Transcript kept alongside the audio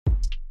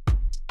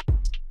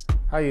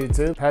Hi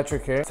YouTube,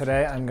 Patrick here.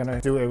 Today I'm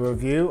gonna do a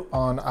review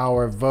on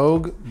our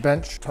Vogue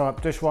Benchtop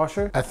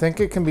dishwasher. I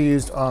think it can be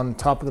used on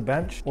top of the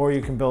bench, or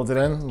you can build it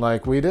in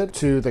like we did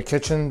to the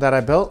kitchen that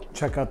I built.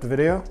 Check out the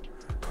video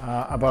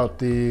about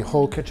the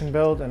whole kitchen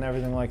build and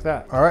everything like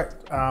that. All right,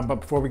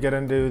 but before we get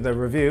into the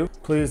review,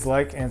 please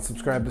like and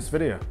subscribe this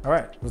video. All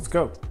right, let's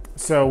go.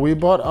 So we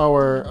bought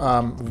our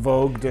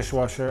Vogue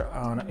dishwasher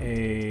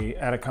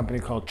at a company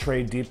called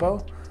Trade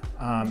Depot.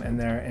 And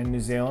they're in New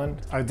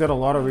Zealand. I did a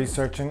lot of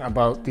researching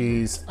about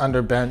these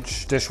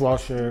underbench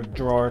dishwasher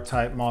drawer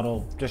type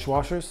model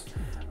dishwashers.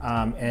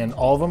 And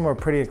all of them were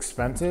pretty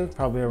expensive,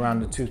 probably around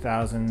the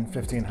 $2,000,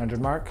 $1,500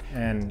 mark,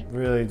 and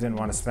really didn't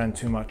want to spend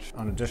too much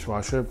on a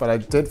dishwasher, but I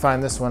did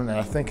find this one and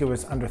I think it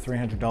was under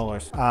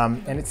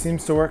 $300. And it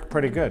seems to work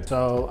pretty good.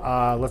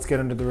 So let's get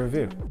into the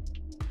review.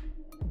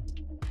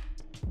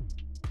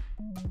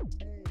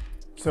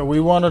 So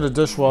we wanted a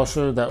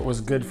dishwasher that was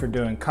good for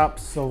doing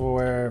cups,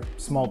 silverware,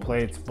 small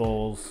plates,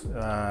 bowls,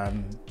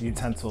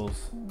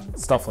 utensils,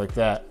 stuff like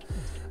that.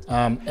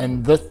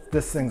 And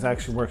this thing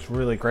actually works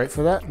really great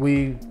for that.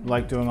 We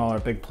like doing all our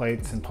big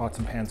plates and pots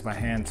and pans by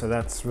hand, so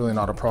that's really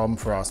not a problem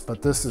for us.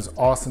 But this is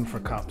awesome for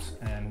cups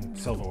and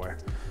silverware.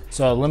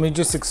 So let me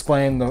just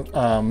explain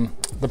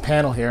the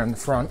panel here in the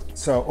front.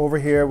 So over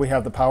here we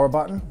have the power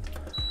button,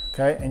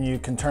 okay, and you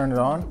can turn it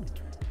on.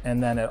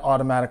 And then it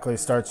automatically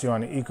starts you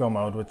on eco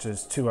mode, which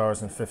is 2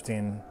 hours and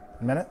 15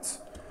 minutes.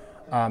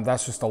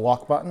 That's just a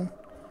lock button.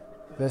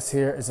 This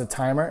here is a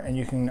timer, and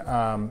you can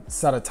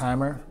set a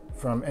timer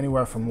from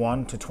anywhere from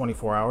 1 to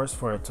 24 hours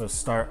for it to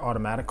start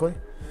automatically.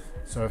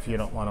 So if you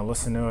don't want to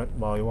listen to it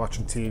while you're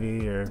watching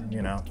TV or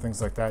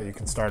things like that, you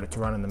can start it to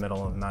run in the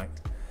middle of the night.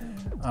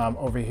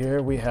 Over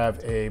here we have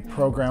a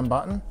program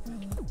button,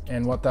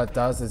 and what that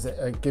does is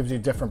it gives you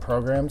different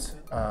programs.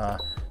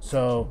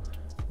 So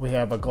we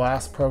have a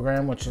glass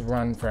program, which is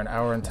run for 1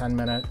 hour and 10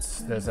 minutes.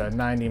 There's a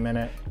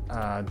 90-minute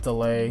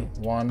delay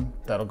one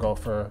that'll go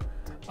for 1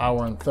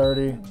 hour and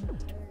 30.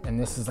 And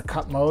this is the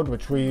cup mode,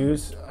 which we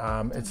use.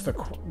 It's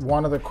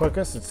one of the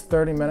quickest, it's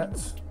 30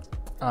 minutes.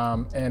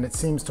 And it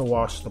seems to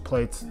wash the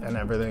plates and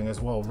everything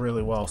as well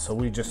really well. So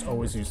we just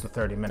always use the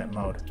 30-minute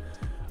mode.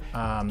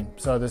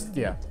 So there's,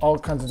 all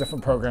kinds of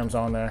different programs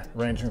on there,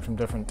 ranging from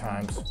different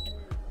times.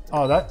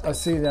 Oh, that I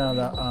see now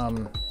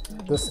that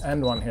this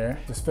end one here,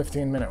 this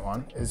 15-minute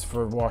one, is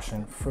for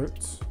washing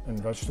fruits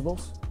and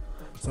vegetables.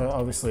 So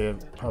obviously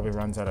it probably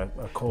runs at a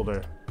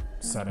colder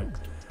setting.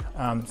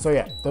 So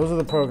yeah, those are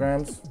the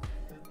programs.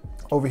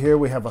 Over here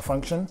we have a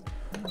function.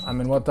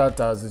 And what that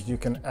does is you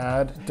can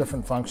add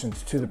different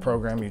functions to the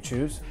program you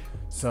choose.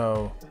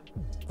 So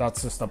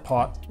that's just a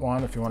pot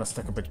one. If you want to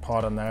stick a big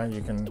pot in there,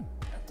 you can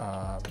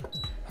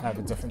have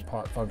a different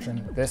pot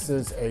function. This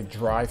is a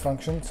dry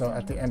function, so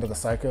at the end of the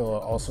cycle it'll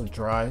also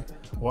dry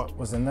what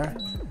was in there,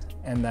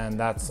 and then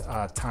that's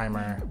a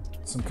timer,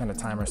 some kind of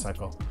timer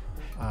cycle.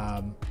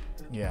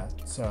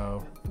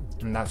 So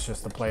and that's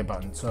just the play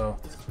button. So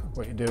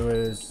what you do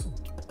is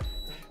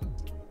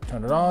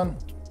turn it on,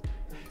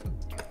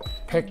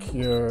 pick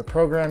your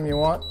program you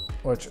want,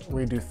 which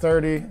we do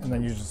 30, and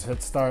then you just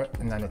hit start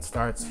and then it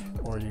starts,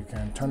 or you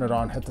can turn it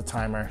on, hit the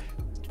timer,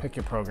 pick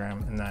your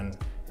program, and then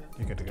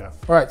you're good to go.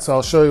 All right, so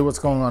I'll show you what's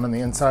going on the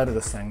inside of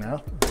this thing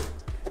now.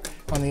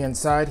 On the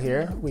inside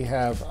here, we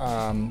have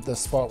the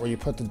spot where you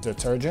put the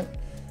detergent.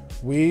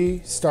 We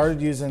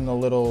started using the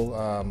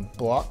little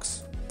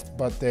blocks,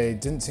 but they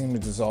didn't seem to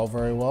dissolve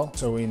very well.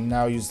 So we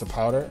now use the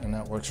powder, and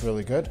that works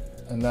really good.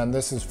 And then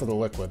this is for the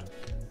liquid.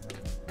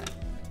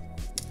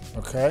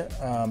 Okay,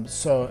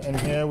 so in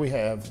here we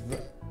have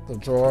the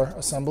drawer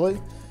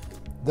assembly.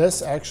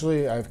 This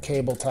actually I've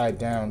cable tied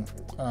down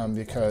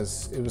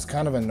because it was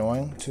kind of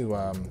annoying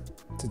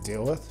to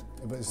deal with.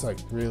 It was like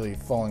really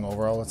falling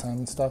over all the time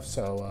and stuff.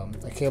 So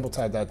I cable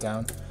tied that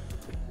down.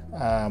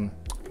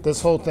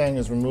 This whole thing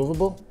is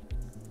removable,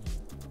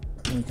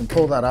 and you can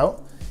pull that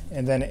out.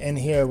 And then in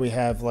here we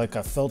have like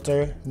a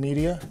filter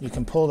media. You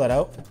can pull that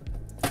out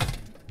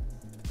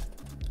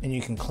and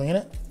you can clean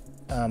it.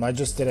 I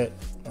just did it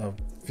a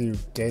few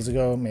days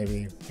ago,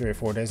 maybe 3 or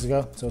 4 days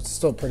ago. So it's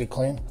still pretty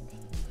clean.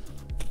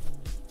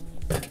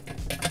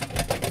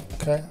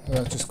 Okay, and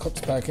that just clips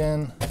back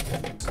in.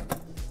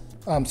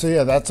 So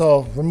yeah, that's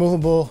all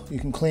removable. You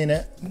can clean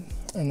it.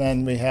 And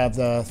then we have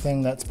the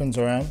thing that spins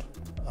around.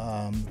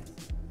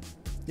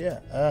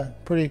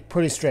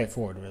 Pretty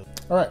straightforward, really.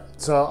 All right,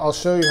 so I'll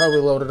show you how we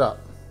load it up.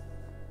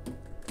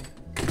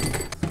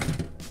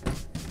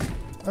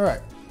 All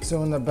right,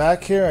 so in the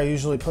back here, I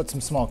usually put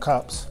some small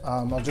cups.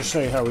 I'll just show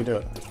you how we do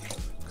it,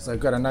 because I've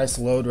got a nice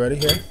load ready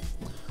here.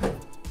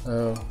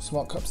 So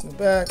small cups in the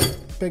back,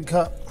 big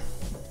cup,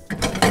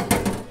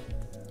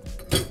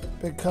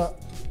 big cup.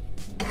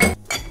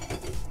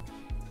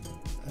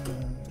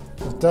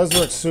 It does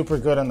look super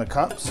good on the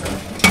cups,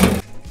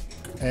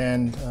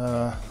 and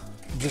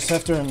you just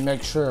have to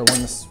make sure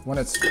when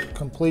it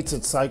completes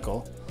its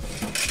cycle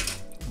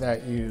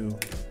that you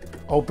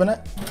open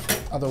it.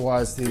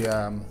 Otherwise,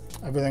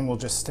 everything will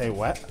just stay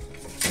wet.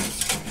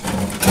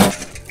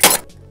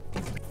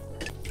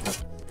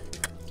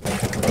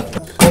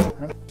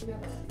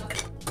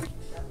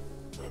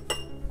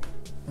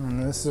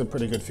 And this is a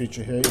pretty good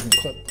feature here. You can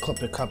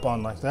clip your cup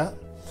on like that.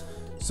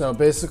 So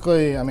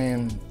basically, I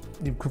mean,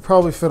 you could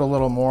probably fit a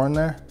little more in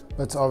there,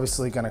 but it's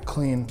obviously gonna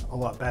clean a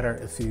lot better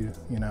if you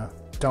know,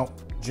 don't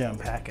jam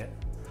pack it.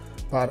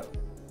 But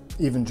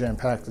even jam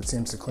packed, it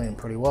seems to clean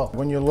pretty well.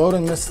 When you're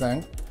loading this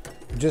thing,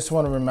 you just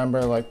wanna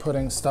remember like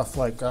putting stuff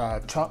like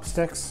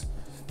chopsticks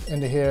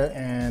into here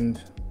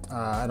and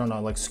I don't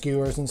know, like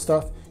skewers and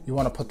stuff. You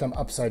wanna put them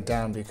upside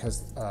down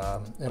because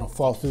it'll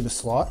fall through the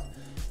slot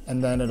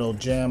and then it'll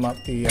jam up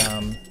the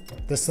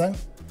this thing.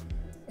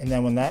 And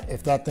then when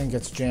if that thing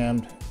gets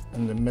jammed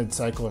in the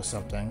mid-cycle or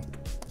something,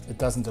 it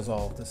doesn't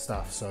dissolve the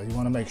stuff. So you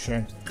want to make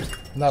sure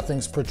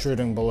nothing's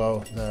protruding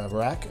below the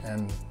rack,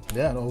 and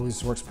yeah, it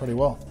always works pretty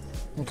well.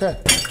 Okay,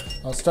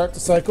 I'll start the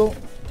cycle.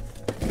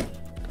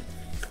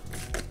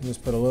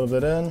 Just put a little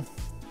bit in.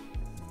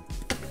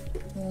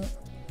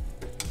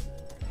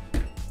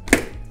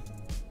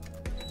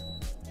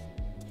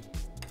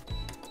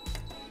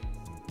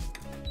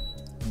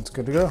 It's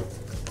good to go.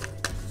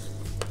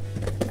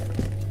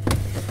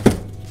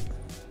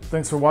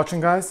 Thanks for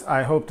watching, guys.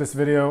 I hope this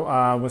video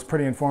was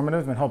pretty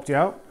informative and helped you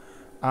out.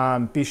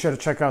 Be sure to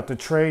check out the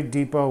Trade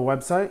Depot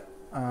website,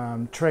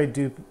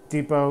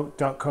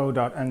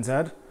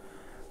 tradedepot.co.nz.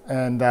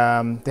 And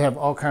they have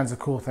all kinds of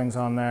cool things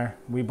on there.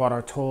 We bought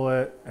our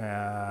toilet,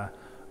 our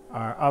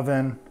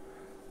oven,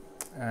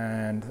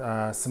 and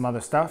some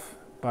other stuff.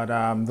 But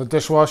the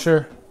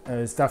dishwasher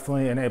is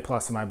definitely an A+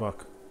 in my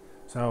book.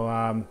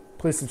 So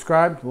please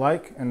subscribe,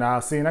 like, and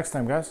I'll see you next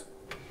time, guys.